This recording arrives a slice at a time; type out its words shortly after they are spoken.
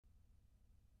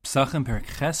Pesachim Perek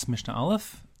Ches Mishnah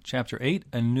Aleph, Chapter 8,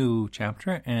 a new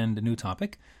chapter and a new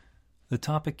topic. The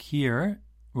topic here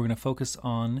we're going to focus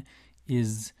on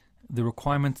is the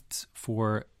requirement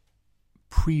for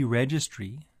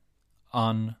pre-registry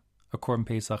on a Korban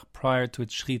Pesach prior to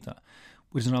its Shechita,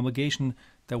 which is an obligation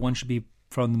that one should be,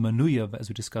 from the Manuyav, as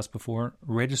we discussed before,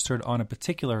 registered on a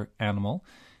particular animal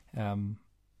in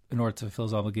order to fulfill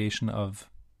his obligation of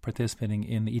participating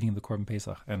in the eating of the Korban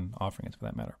Pesach and offering it, for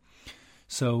that matter.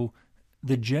 So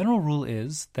the general rule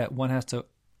is that one has to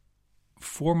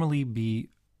formally be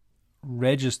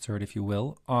registered, if you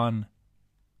will, on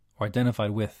or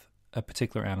identified with a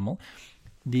particular animal.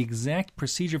 The exact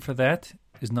procedure for that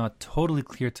is not totally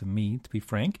clear to me, to be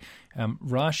frank.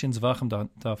 Rashi in Zvachim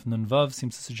Daf Nun Vav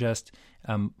seems to suggest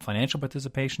financial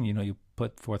participation. You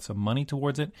put forth some money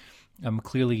towards it.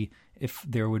 Clearly, if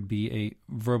there would be a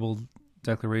verbal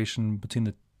declaration between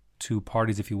the two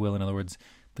parties, if you will, in other words,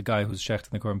 the guy who's shecht in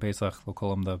the Korban Pesach, we'll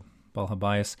call him the Bal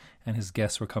Habayis, and his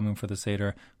guests were coming for the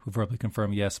Seder, who verbally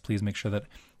confirm, yes, please make sure that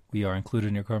we are included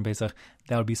in your Korban Pesach,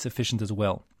 that would be sufficient as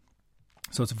well.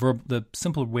 So it's the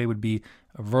simple way would be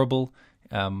a verbal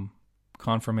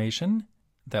confirmation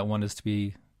that one is to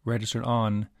be registered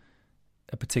on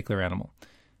a particular animal.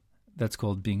 That's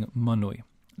called being manui.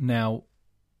 Now,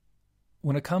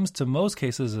 when it comes to most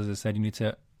cases, as I said, you need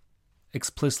to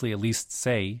explicitly at least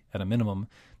say, at a minimum,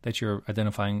 that you're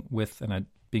identifying with and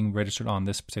being registered on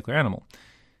this particular animal.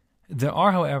 There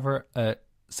are, however, a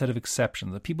set of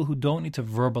exceptions. The people who don't need to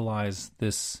verbalize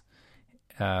this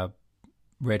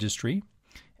registry,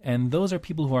 and those are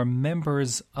people who are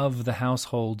members of the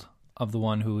household of the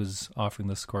one who is offering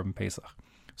this Korban Pesach.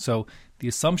 So the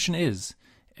assumption is,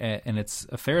 and it's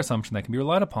a fair assumption that can be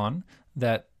relied upon,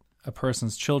 that a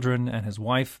person's children and his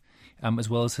wife, as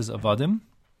well as his avadim,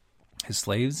 his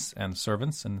slaves and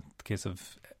servants, in the case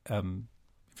of, if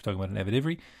you're talking about an Eved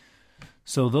Ivri,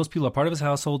 so those people are part of his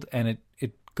household, and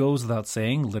it goes without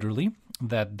saying, literally,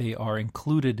 that they are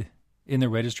included in the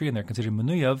registry and they're considered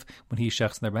Manuyav when he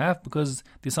shechts on their behalf, because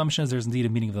the assumption is there's indeed a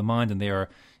meeting of the mind, and they are,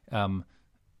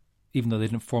 even though they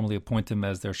didn't formally appoint him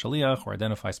as their shaliach or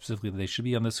identify specifically that they should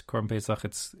be on this Korban Pesach,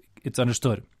 it's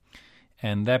understood.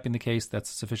 And that being the case, that's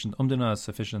sufficient umdana,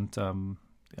 sufficient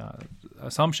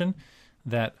assumption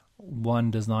that one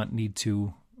does not need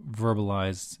to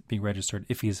verbalize being registered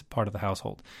if he's part of the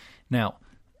household. Now,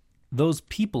 those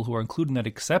people who are included in that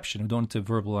exception, who don't need to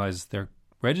verbalize their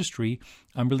registry,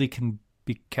 really can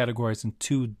be categorized in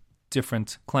two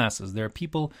different classes. There are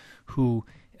people who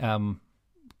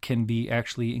can be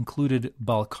actually included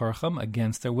bal karcham,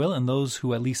 against their will, and those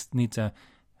who at least need to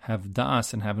have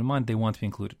da'as and have in mind they want to be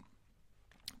included.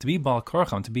 To be bal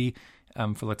karcham, to be,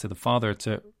 for let's say the father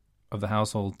of the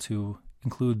household, to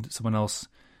include someone else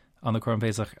on the Korban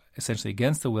Pesach essentially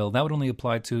against the will, that would only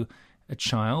apply to a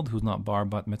child who's not bar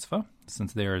bat mitzvah,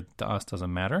 since their da'as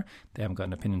doesn't matter. They haven't got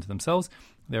an opinion to themselves.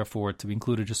 Therefore, to be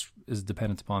included just is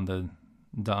dependent upon the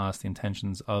da'as, the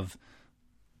intentions of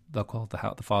the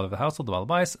father of the household, the Baal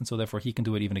Habayis, and so therefore he can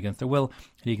do it even against their will.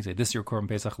 And he can say, this is your Korban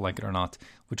Pesach, like it or not,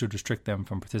 which would restrict them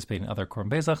from participating in other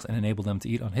Korban Pesachs and enable them to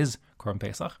eat on his Korban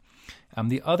Pesach.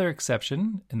 The other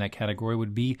exception in that category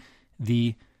would be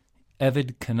the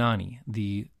Eved Kanani,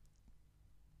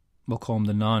 we'll call him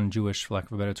the non-Jewish, for lack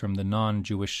of a better term, the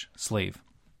non-Jewish slave.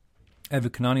 Eved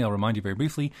Kanani, I'll remind you very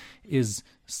briefly,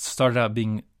 started out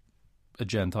being a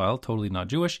Gentile, totally not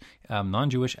Jewish,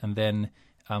 non-Jewish, and then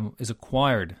is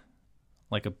acquired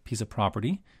like a piece of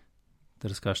property. The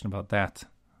discussion about that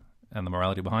and the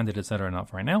morality behind it, etc., not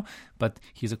for right now, but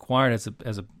he's acquired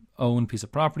as a own piece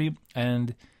of property,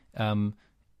 and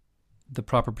the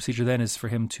proper procedure then is for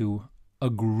him to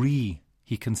agree,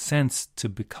 he consents to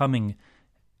becoming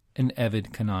an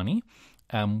Eved Kanani,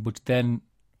 which then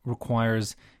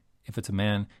requires, if it's a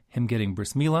man, him getting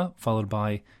bris milah, followed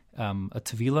by a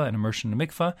tevila, an immersion in a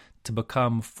mikvah, to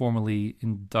become formally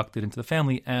inducted into the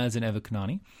family as an Eved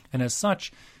Kanani. And as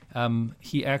such,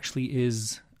 he actually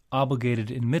is obligated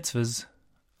in mitzvahs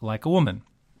like a woman.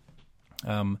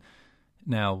 Now,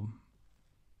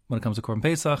 when it comes to Korban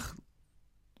Pesach,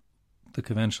 the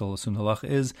conventional assumed halacha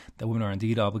is that women are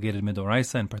indeed obligated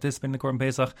midoraisa and participate in the Korban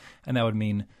Pesach, and that would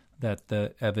mean that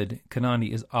the Eved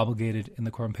Kanani is obligated in the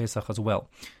Korban Pesach as well.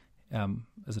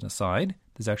 As an aside,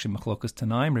 there's actually machlokas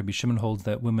tanaim. Rabbi Shimon holds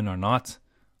that women are not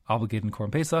obligated in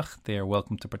Korban Pesach. They are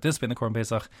welcome to participate in the Korban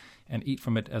Pesach and eat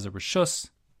from it as a reshus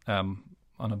on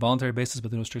a voluntary basis,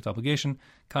 but there's no strict obligation.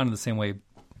 Kind of the same way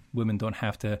women don't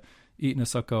have to eat in a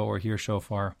sukkah or hear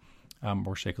shofar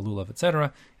or shake a lulav,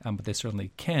 etc., but they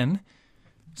certainly can.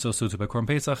 So to by Korban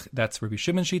Pesach, that's Rabbi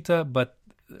Shimon's shita, but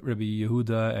Rabbi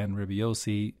Yehuda and Rabbi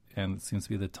Yossi, and it seems to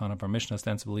be the ton of our Mishnah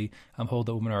ostensibly, hold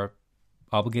that women are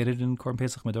obligated in Korban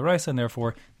Pesach Midoraisa, and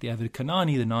therefore the Eved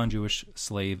Kanani, the non-Jewish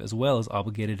slave, as well, is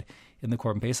obligated in the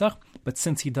Korban Pesach. But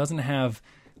since he doesn't have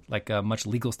like much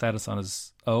legal status on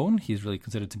his own, he's really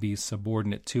considered to be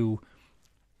subordinate to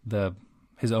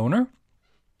his owner.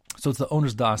 So it's the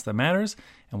owner's das that matters,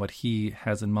 and what he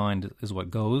has in mind is what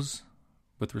goes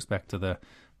with respect to the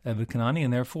Eved Kanani,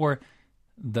 and therefore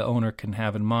the owner can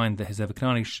have in mind that his Eved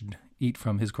Kanani should eat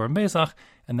from his Korban Pesach,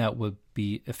 and that would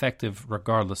be effective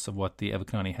regardless of what the Eved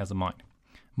Kanani has in mind.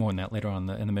 More on that later on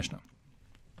in the Mishnah.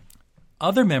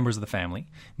 Other members of the family,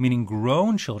 meaning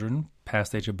grown children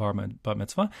past the age of bar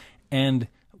mitzvah, and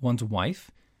one's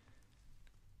wife,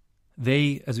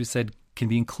 they, as we said, can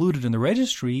be included in the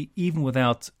registry even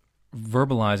without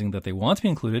verbalizing that they want to be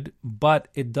included, but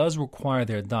it does require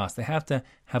their das. They have to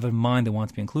have in mind they want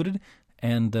to be included,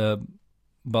 and the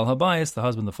Baal Habayis, the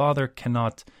husband, the father,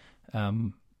 cannot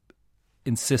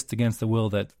insist against the will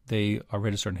that they are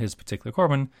registered in his particular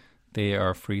korban. They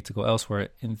are free to go elsewhere,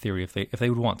 in theory, if they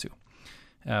would want to.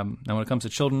 Now, when it comes to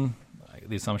children,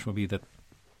 the assumption would be that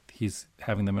he's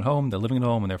having them at home, they're living at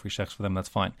home, and therefore he checks for them, that's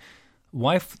fine.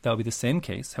 Wife, that would be the same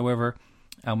case. However,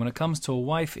 when it comes to a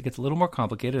wife, it gets a little more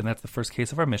complicated, and that's the first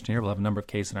case of our Mishnah here. We'll have a number of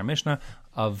cases in our Mishnah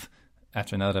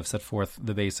after now that I've set forth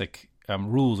the basic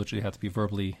rules, which you have to be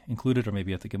verbally included, or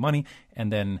maybe you have to give money,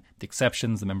 and then the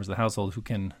exceptions, the members of the household who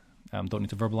can don't need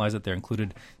to verbalize it, they're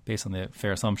included based on the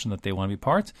fair assumption that they want to be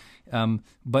part.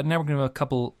 But now we're going to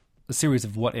have a series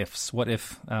of what-ifs. What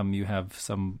if you have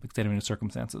some extenuating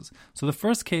circumstances? So the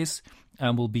first case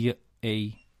will be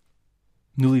a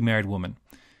newly married woman.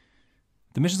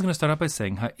 The Mishnah is going to start out by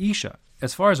saying, Ha'isha,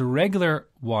 as far as regular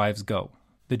wives go,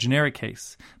 the generic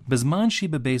case, Bezman shi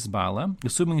bebeis bala,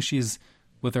 assuming she's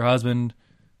with her husband,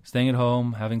 staying at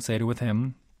home, having seder with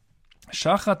him,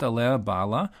 Shachat alea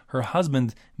bala, her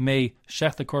husband may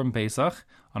shech the Korban Pesach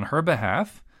on her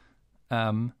behalf,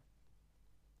 and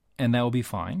that will be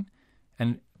fine,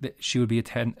 and she would be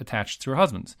attached to her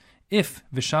husband. If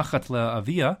v'shachat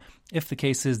le'avia, if the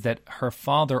case is that her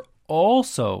father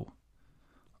also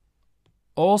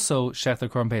shech the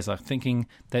Korban Pesach, thinking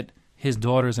that his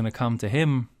daughter is going to come to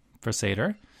him for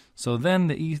seder, so then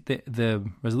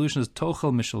the resolution is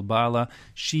tochel mishul bala,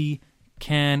 she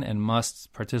can and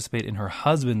must participate in her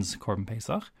husband's Korban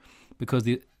Pesach, because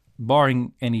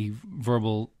barring any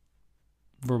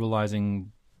verbalizing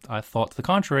thought to the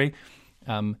contrary,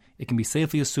 it can be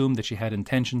safely assumed that she had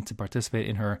intention to participate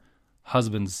in her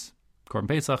husband's Korban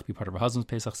Pesach, be part of her husband's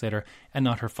Pesach Seder, and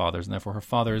not her father's, and therefore her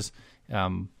father's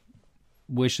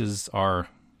wishes are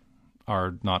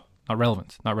not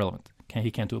relevant. He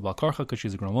can't do it bal korcha because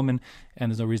she's a grown woman, and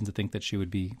there's no reason to think that she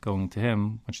would be going to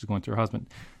him when she's going to her husband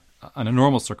under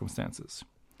normal circumstances.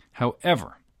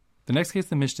 However, the next case in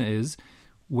the Mishnah is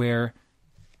where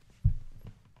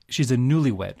she's a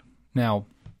newlywed. Now,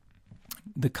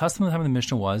 the custom of the time of the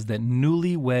Mishnah was that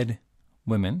newlywed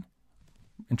women,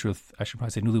 in truth, I should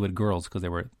probably say newlywed girls, because they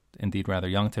were indeed rather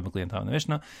young typically in the time of the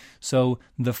Mishnah. So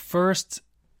the first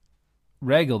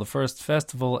the first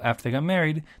festival after they got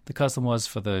married, the custom was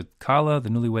for the kala, the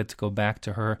newlywed, to go back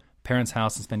to her parents'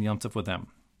 house and spend Yom Tov with them.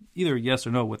 Either yes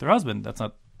or no with her husband,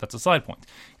 that's a side point.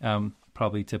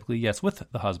 Probably typically yes with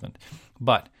the husband.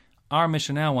 But our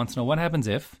Mishnah now wants to know what happens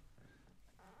if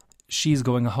she's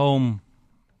going home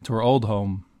to her old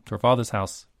home, to her father's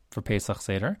house for Pesach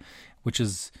Seder, which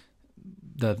is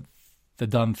the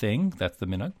done thing, that's the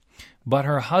minhag. But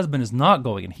her husband is not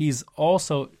going, and he's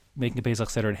also making a Pesach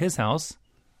Seder at his house,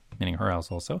 meaning her house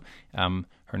also,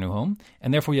 her new home.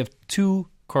 And therefore you have two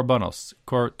korbanos,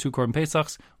 two Korban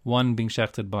Pesachs, one being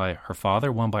shechted by her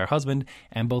father, one by her husband,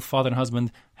 and both father and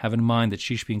husband have in mind that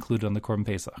she should be included on the Korban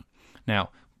Pesach. Now,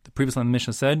 the previous line of the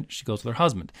Mishnah said she goes with her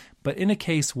husband. But in a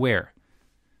case where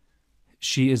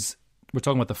we're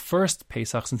talking about the first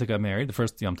Pesach since they got married, the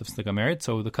first Yom Tov since they got married,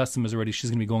 so the custom is already she's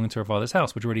going to be going into her father's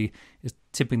house, which already is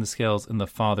tipping the scales in the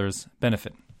father's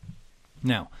benefit.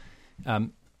 Now,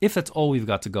 if that's all we've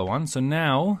got to go on, so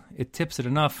now it tips it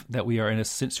enough that we are in a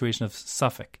situation of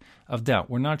suffix, of doubt.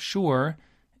 We're not sure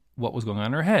what was going on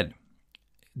in her head.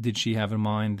 Did she have in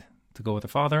mind to go with her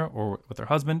father or with her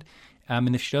husband?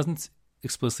 And if she doesn't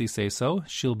explicitly say so,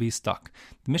 she'll be stuck.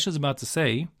 The Mishnah is about to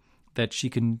say that she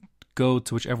can go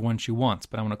to whichever one she wants,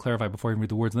 but I want to clarify before I read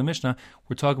the words of the Mishnah,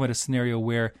 we're talking about a scenario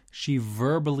where she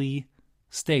verbally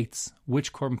states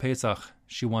which Korban Pesach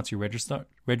she wants you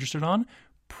registered on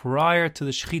prior to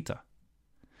the Shechita.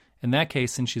 In that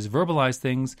case, since she's verbalized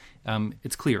things,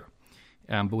 it's clear.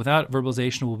 But without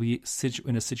verbalization, we'll be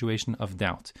in a situation of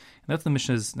doubt. And that's what the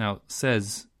Mishnah now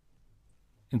says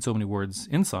in so many words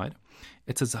inside.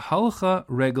 It says, Halcha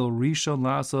regel rishon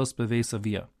lasos beveis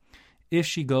avia. If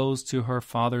she goes to her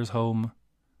father's home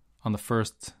on the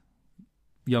first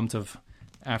Yom Tov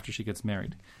after she gets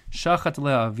married. Shachat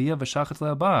le'a avia v'shachat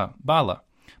le'a bala.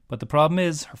 But the problem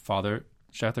is her father,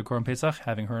 Shechted Korban Pesach,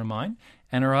 having her in mind,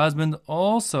 and her husband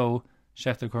also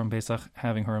Shechted Korban Pesach,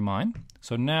 having her in mind.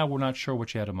 So now we're not sure what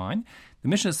she had in mind. The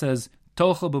Mishnah says,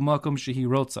 Tochel b'makom shehi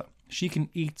rotza. She can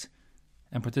eat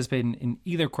and participate in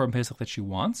either Korban Pesach that she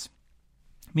wants,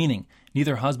 meaning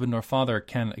neither husband nor father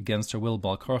can, against her will,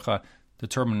 Bal Korcha,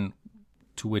 determine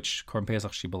to which Korban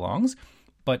Pesach she belongs,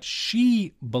 but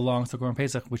she belongs to Korban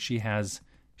Pesach which she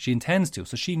intends to.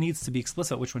 So she needs to be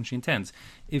explicit which one she intends.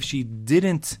 If she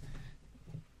didn't,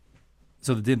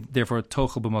 therefore,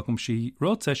 Tochel b'makom she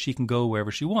rotza, she can go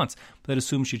wherever she wants. But that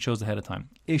assumes she chose ahead of time.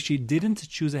 If she didn't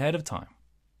choose ahead of time,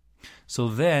 so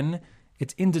then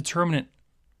it's indeterminate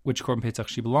which Korban Pesach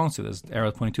she belongs to. There's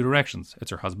arrows pointing two directions.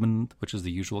 It's her husband, which is the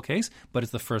usual case, but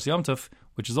it's the first Yom Tov,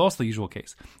 which is also the usual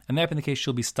case. And that being the case,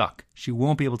 she'll be stuck. She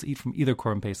won't be able to eat from either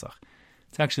Korban Pesach.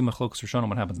 It's actually Machlokas Rishonim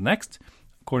what happens next.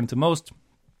 According to most,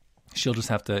 she'll just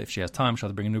have to, if she has time, she'll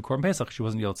have to bring a new Korban Pesach. She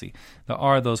wasn't Yotzi. There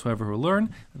are those, however, who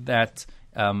learn that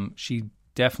she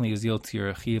definitely is Yotzi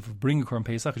or Chiv of bringing a Korban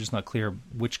Pesach. It's just not clear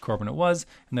which Korban it was,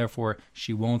 and therefore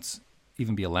she won't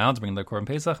even be allowed to bring the Korban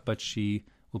Pesach, but she'll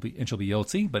be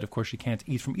Yotzi, but of course she can't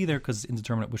eat from either because it's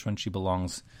indeterminate which one she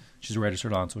belongs, she's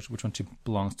registered on, so which one she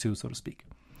belongs to, so to speak.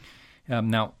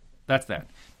 Now, that's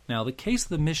that. Now, the case of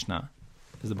the Mishnah,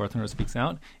 as the Bartanura speaks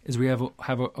out, is we have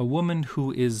a woman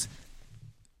who is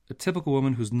a typical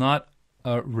woman who's not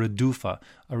a redufa.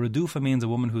 A redufa means a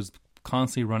woman who's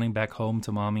constantly running back home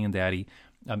to mommy and daddy,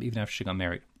 even after she got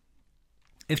married.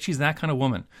 If she's that kind of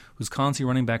woman who's constantly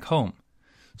running back home,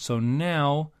 so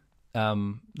now,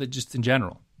 just in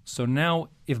general, so now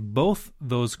if both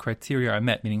those criteria are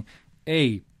met, meaning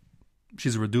A,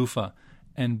 she's a redufa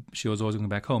and she was always going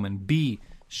back home, and B,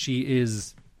 she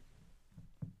is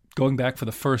going back for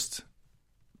the first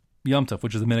Yom Tov,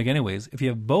 which is the minhag anyways, if you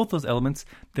have both those elements,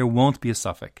 there won't be a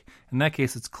suffix. In that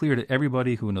case, it's clear to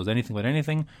everybody who knows anything about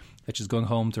anything that she's going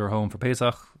home to her home for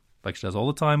Pesach, like she does all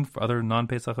the time for other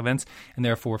non-Pesach events, and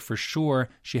therefore, for sure,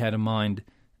 she had in mind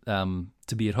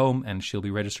to be at home, and she'll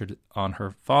be registered on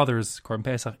her father's Korban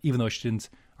Pesach, even though she didn't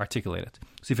articulate it.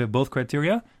 So if you have both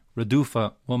criteria,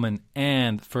 Redufa, woman,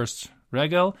 and first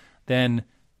Regel, then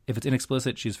if it's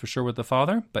inexplicit, she's for sure with the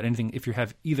father, but if you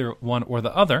have either one or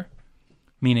the other,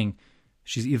 meaning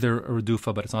she's either a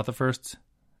Redufa, but it's not the first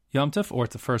Yom Tov, or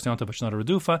it's the first Yom Tov, but she's not a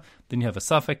Redufa, then you have a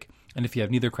suffix, and if you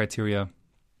have neither criteria,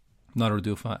 not a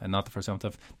Redufa and not the first Yom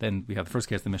Tov, then we have the first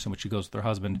case of the Mishnah, which she goes with her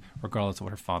husband, regardless of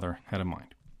what her father had in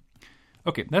mind.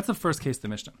 Okay, that's the first case of the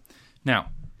Mishnah. Now,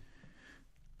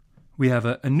 we have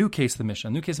a new case of the Mishnah.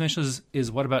 A new case of the Mishnah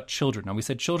is what about children? Now, we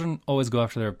said children always go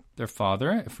after their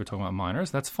father, if we're talking about minors,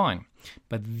 that's fine.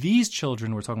 But these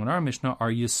children we're talking about in our Mishnah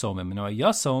are Yasomim. Now, a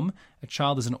Yasom, a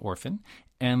child is an orphan,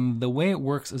 and the way it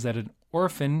works is that an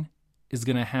orphan is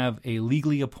going to have a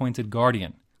legally appointed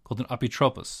guardian called an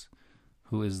apitropos,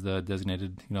 who is the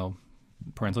designated,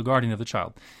 parental guardian of the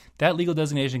child. That legal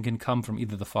designation can come from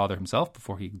either the father himself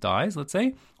before he dies, let's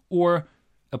say, or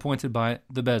appointed by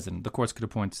the Bezdin. The courts could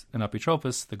appoint an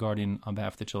apitropos, the guardian on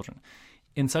behalf of the children.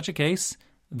 In such a case,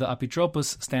 the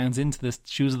apitropos stands into the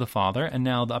shoes of the father, and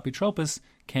now the apitropos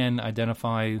can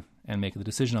identify and make the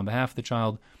decision on behalf of the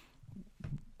child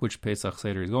which Pesach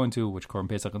Seder he's going to, which Korban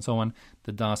Pesach, and so on.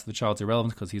 The das of the child's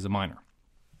irrelevant because he's a minor.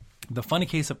 The funny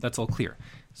case that's all clear.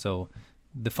 So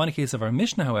the funny case of our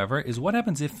Mishnah, however, is what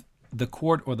happens if the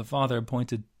court or the father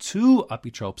appointed two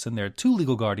apitropos, and there are two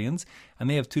legal guardians, and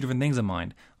they have two different things in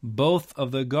mind. Both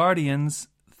of the guardians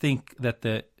think that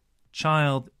the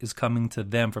child is coming to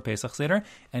them for Pesach Seder,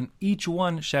 and each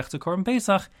one shechta Korban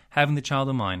Pesach having the child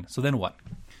in mind. So then what?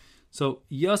 So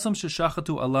Yasam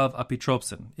sheshachatu alav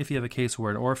apitropsin. If you have a case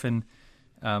where an orphan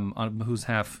on whose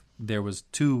half there was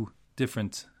two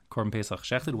different Korban Pesach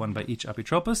shechted, one by each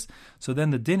apitropos, so then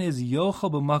the din is yochel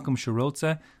b'makom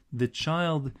shirotze. The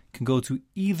child can go to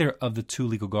either of the two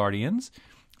legal guardians.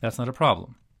 That's not a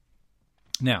problem.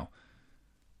 Now,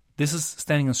 this is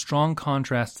standing in strong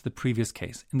contrast to the previous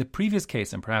case. In the previous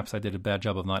case, and perhaps I did a bad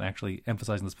job of not actually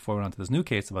emphasizing this before we went on to this new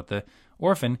case about the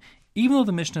orphan, even though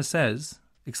the Mishnah says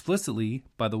explicitly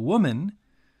by the woman,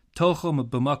 tochel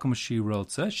b'makom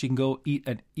shirotze, she can go eat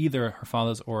at either her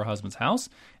father's or her husband's house,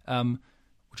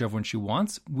 whichever one she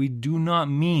wants. We do not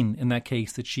mean in that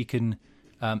case that she can,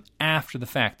 after the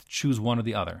fact, choose one or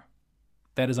the other.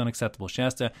 That is unacceptable. She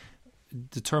has to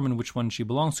determine which one she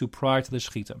belongs to prior to the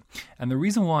shechita. And the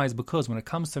reason why is because when it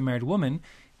comes to a married woman,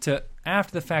 to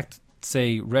after the fact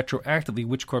say retroactively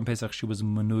which Korban Pesach she was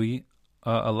manui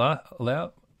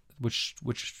ala, which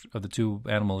of the two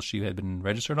animals she had been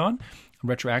registered on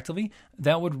retroactively,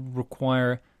 that would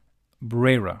require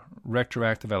brera,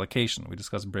 retroactive allocation. We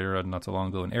discussed brera not so long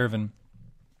ago in Erevin.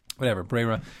 Whatever,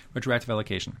 brera, retroactive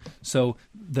allocation. So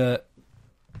the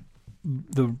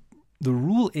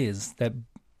rule is that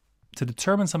to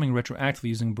determine something retroactively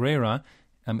using brera,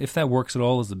 if that works at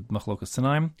all, is the machlokas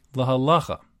tanaim,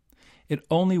 lahalacha. It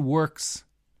only works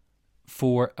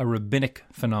for a rabbinic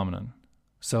phenomenon.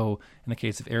 So in the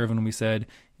case of Erevin, we said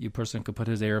a person could put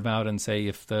his Erev out and say,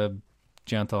 if the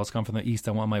Gentiles come from the east,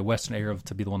 I want my western Erev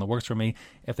to be the one that works for me.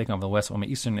 If they come from the west, I want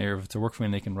my eastern Erev to work for me,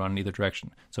 and they can run in either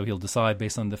direction. So he'll decide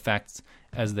based on the facts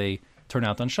as they turn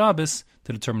out on Shabbos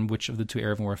to determine which of the two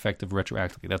Erevim were effective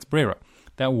retroactively. That's brera.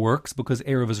 That works because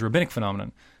Erev is a rabbinic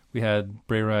phenomenon. We had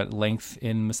brera at length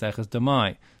in Maseches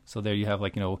Damai. So there you have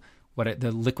what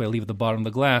the liquid I leave at the bottom of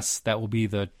the glass, that will be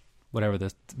the whatever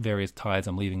the various tides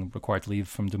I'm required to leave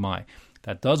from Damai.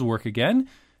 That does work again.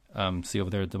 See over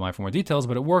there at Demai for more details,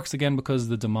 but it works again because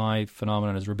the Demai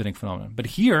phenomenon is a rabbinic phenomenon. But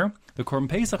here, the Korban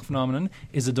Pesach phenomenon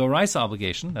is a Doraisa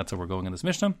obligation. That's where we're going in this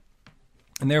Mishnah.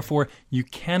 And therefore, you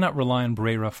cannot rely on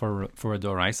Brera for a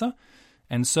Doraisa.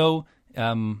 And so,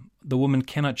 the woman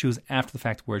cannot choose after the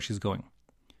fact where she's going.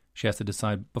 She has to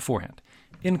decide beforehand.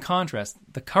 In contrast,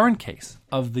 the current case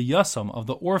of the Yasom, of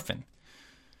the orphan,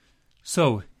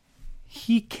 so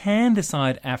he can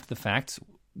decide after the fact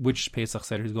which Pesach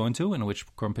Seder he's going to and which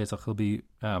Korban Pesach he'll be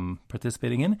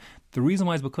participating in. The reason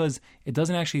why is because it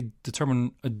doesn't actually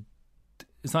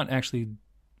it's not actually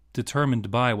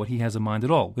determined by what he has in mind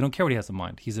at all. We don't care what he has in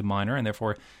mind. He's a minor, and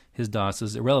therefore his das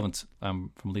is irrelevant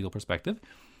from a legal perspective.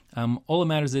 All that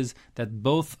matters is that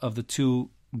both of the two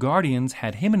guardians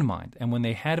had him in mind, and when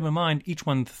they had him in mind, each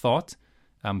one thought,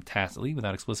 tacitly,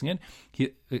 without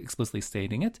explicitly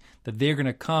stating it, that they're going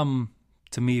to come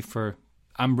to me for...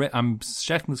 I'm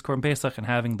shechting this Korban Pesach and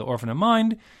having the orphan in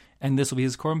mind, and this will be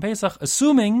his Korban Pesach,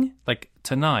 assuming, like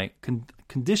tonight,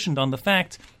 conditioned on the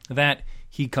fact that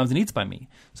he comes and eats by me.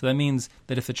 So that means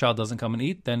that if the child doesn't come and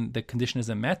eat, then the condition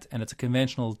isn't met, and it's a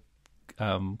conventional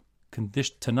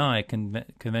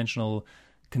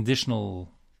conditional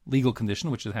legal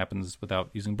condition, which happens without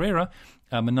using brera,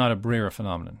 and not a brera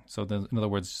phenomenon. So in other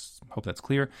words, hope that's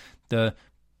clear. The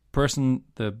person,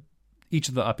 each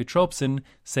of the apitropsin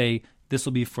say, this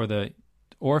will be for the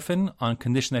orphan on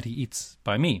condition that he eats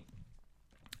by me.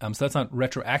 So that's not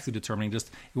retroactively determining, just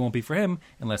it won't be for him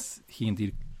unless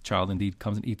child indeed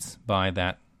comes and eats by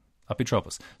that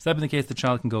apitropos. So that being the case, the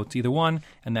child can go to either one,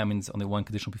 and that means only one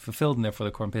condition will be fulfilled, and therefore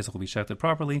the Korban Pesach will be shechted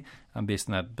properly based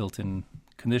on that built-in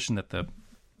condition that the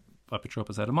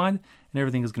apitropos had in mind, and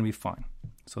everything is going to be fine.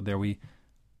 So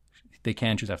they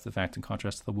can choose after the fact, in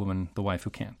contrast to the wife who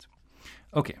can't.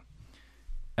 Okay.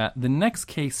 The next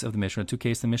case of the Mishnah, two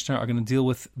cases of the Mishnah, are going to deal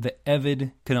with the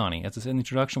Eved Kanani. As I said in the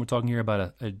introduction, we're talking here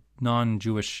about a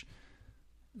non-Jewish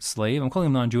slave. I'm calling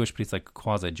him non-Jewish, but he's like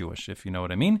quasi-Jewish, if you know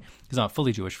what I mean. He's not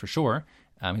fully Jewish for sure.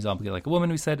 He's obligated like a woman,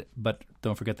 we said, but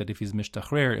don't forget that if he's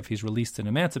mishtachrer, if he's released and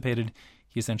emancipated,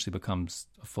 he essentially becomes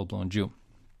a full-blown Jew.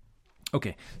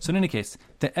 Okay, so in any case,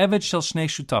 the Eved shel shnei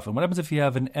shutafim. What happens if you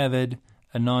have an Eved,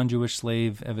 a non-Jewish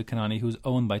slave, Eved Kanani, who's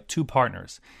owned by two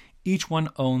partners? Each one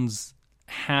owns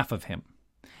half of him,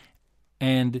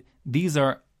 and these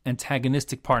are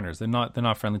antagonistic partners. They're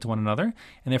not friendly to one another,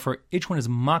 and therefore each one is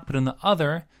makbid on the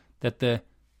other, that the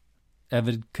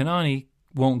Eved Kanani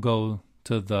won't go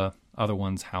to the other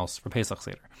one's house for Pesach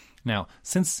Seder. Now,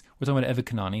 since we're talking about Eved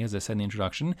Kanani, as I said in the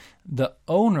introduction, the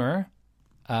owner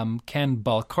can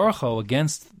bal karcho,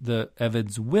 against the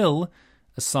Eved's will,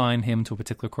 assign him to a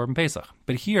particular Korban Pesach.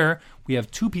 But here, we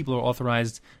have two people who are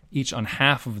authorized each on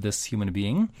half of this human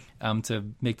being to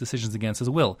make decisions against his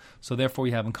will. So therefore,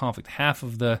 you have in conflict half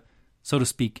of so to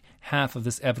speak, half of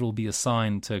this Eved will be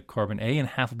assigned to Korban A and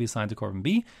half will be assigned to Korban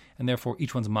B, and therefore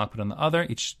each one's makbid on the other,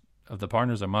 each of the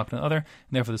partners are makbid on the other, and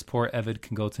therefore this poor Eved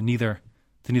can go to neither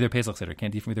Pesach Seder,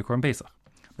 can't eat from either Korban Pesach.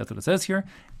 That's what it says here.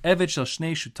 Eved shel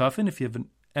shnei shutafin, if you have an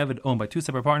Eved owned by two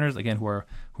separate partners, again, who are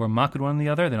makbid one on the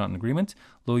other, they're not in agreement.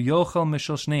 Lo yochel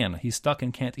mishel shnein, he's stuck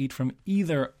and can't eat from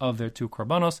either of their two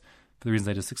korbanos for the reasons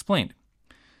I just explained.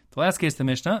 The last case of the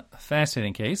Mishnah,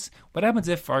 fascinating case. What happens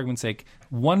if, for argument's sake,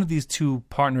 one of these two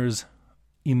partners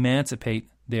emancipate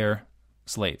their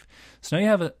slave? So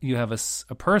now you have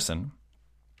a person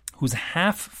who's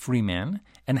half free man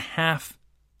and half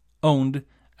owned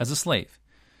as a slave.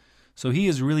 So he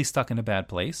is really stuck in a bad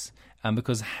place,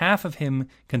 because half of him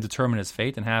can determine his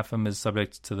fate, and half of him is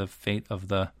subject to the fate of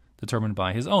determined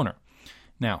by his owner.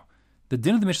 Now, The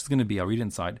din of the Mishnah is going to be, I'll read it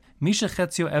inside, Misha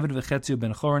chetzio eved v'chetzio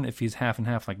ben choron, if he's half and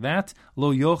half like that,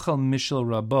 lo yochel mishel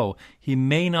rabo, he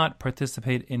may not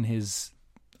participate in his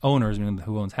owners, meaning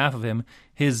who owns half of him,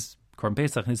 his Korban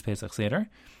Pesach and his Pesach Seder.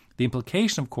 The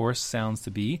implication, of course, sounds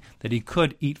to be that he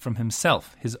could eat from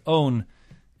himself, his own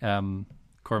Korban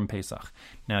Pesach.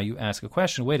 Now you ask a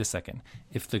question, wait a second,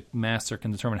 if the master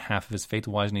can determine half of his fate,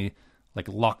 why isn't he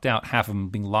locked out, half of him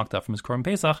being locked out from his Korban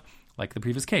Pesach, like the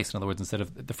previous case? In other words, instead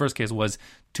of, the first case was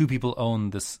two people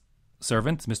own this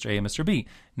servant, Mr. A and Mr. B.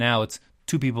 Now it's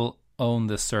two people own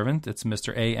this servant, it's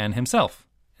Mr. A and himself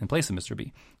in place of Mr.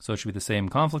 B. So it should be the same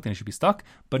conflict and he should be stuck,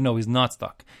 but no, he's not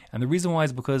stuck. And the reason why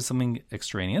is because something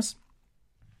extraneous.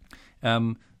 Back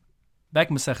in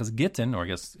Maseches Gittin, or I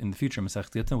guess in the future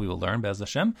Maseches Gittin, we will learn, Be'ez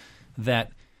Hashem,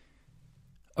 that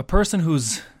a person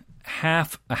who's a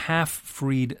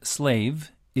half-freed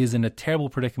slave is in a terrible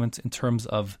predicament in terms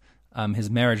of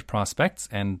his marriage prospects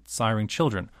and siring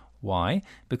children. Why?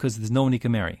 Because there's no one he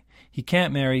can marry. He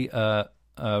can't marry a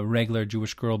regular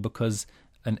Jewish girl because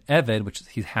an Eved, which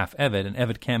he's half Eved, an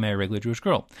Eved can't marry a regular Jewish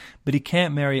girl. But he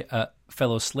can't marry a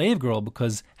fellow slave girl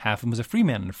because half of him is a free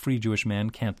man, and a free Jewish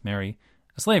man can't marry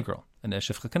a slave girl, and a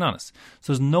Shifcha Kananis.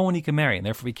 So there's no one he can marry, and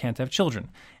therefore he can't have children.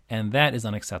 And that is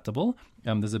unacceptable.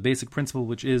 There's a basic principle,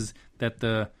 which is that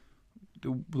the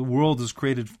world is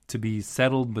created to be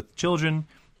settled with children,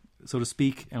 so to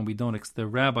speak, and the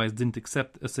rabbis didn't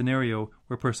accept a scenario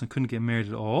where a person couldn't get married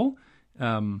at all.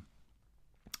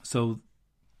 So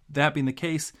that being the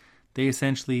case, they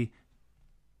essentially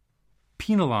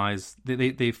penalize,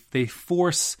 they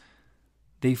force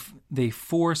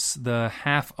the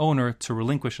half owner to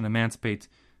relinquish and emancipate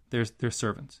their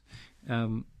servants.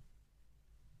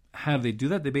 How do they do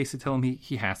that? They basically tell him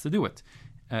he has to do it.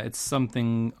 It's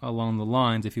something along the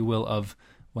lines, if you will, of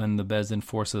when the Beis Din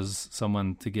forces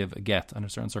someone to give a get under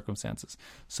certain circumstances.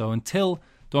 So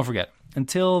don't forget,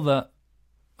 until the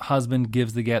husband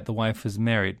gives the get, the wife is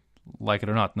married, like it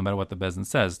or not, no matter what the Beis Din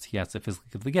says, he has to physically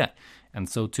give the get. And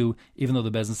so too, even though the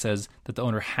Beis Din says that the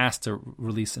owner has to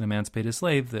release and emancipate his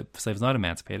slave, the slave is not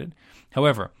emancipated.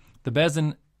 However, the Beis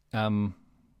Din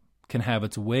can have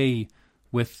its way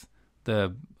with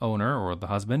the owner or the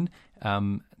husband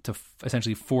to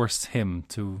essentially force him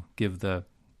to give the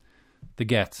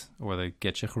get, or the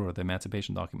get shechur, or the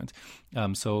emancipation document.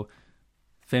 So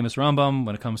famous Rambam,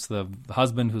 when it comes to the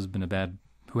husband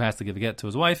who has to give a get to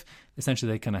his wife,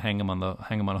 essentially they kind of hang him on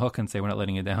a hook and say, we're not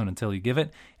letting you down until you give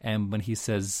it. And when he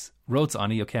says, Rotz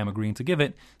ani, okay, I'm agreeing to give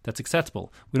it, that's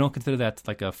acceptable. We don't consider that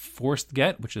like a forced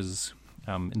get, which is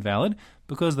invalid,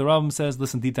 because the Rambam says,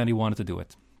 listen, deep down he wanted to do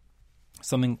it.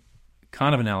 Something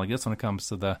kind of analogous when it comes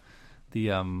to the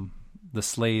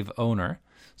slave owner.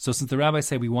 So since the rabbis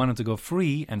say we want him to go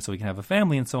free, and so he can have a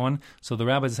family and so on, so the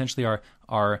rabbis essentially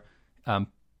are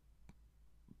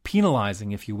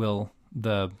penalizing, if you will,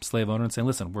 the slave owner and saying,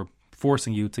 listen, we're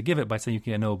forcing you to give it by saying you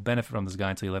can get no benefit from this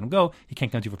guy until you let him go. He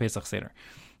can't come to you for Pesach Seder.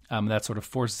 That sort of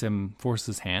forces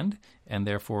his hand, and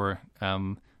therefore,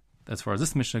 as far as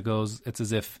this Mishnah goes, it's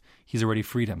as if he's already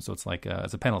freed him. So it's like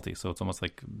as a penalty. So it's almost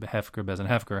like Hefker, Beis Din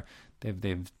Hefker.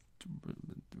 They've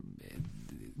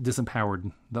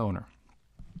disempowered the owner.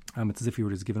 It's as if he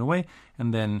were just given away,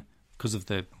 and then because of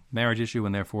the marriage issue,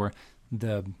 and therefore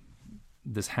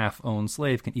this half-owned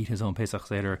slave can eat his own Pesach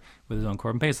Seder with his own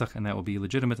Korban Pesach, and that will be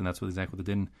legitimate, and that's what exactly the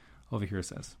din over here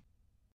says.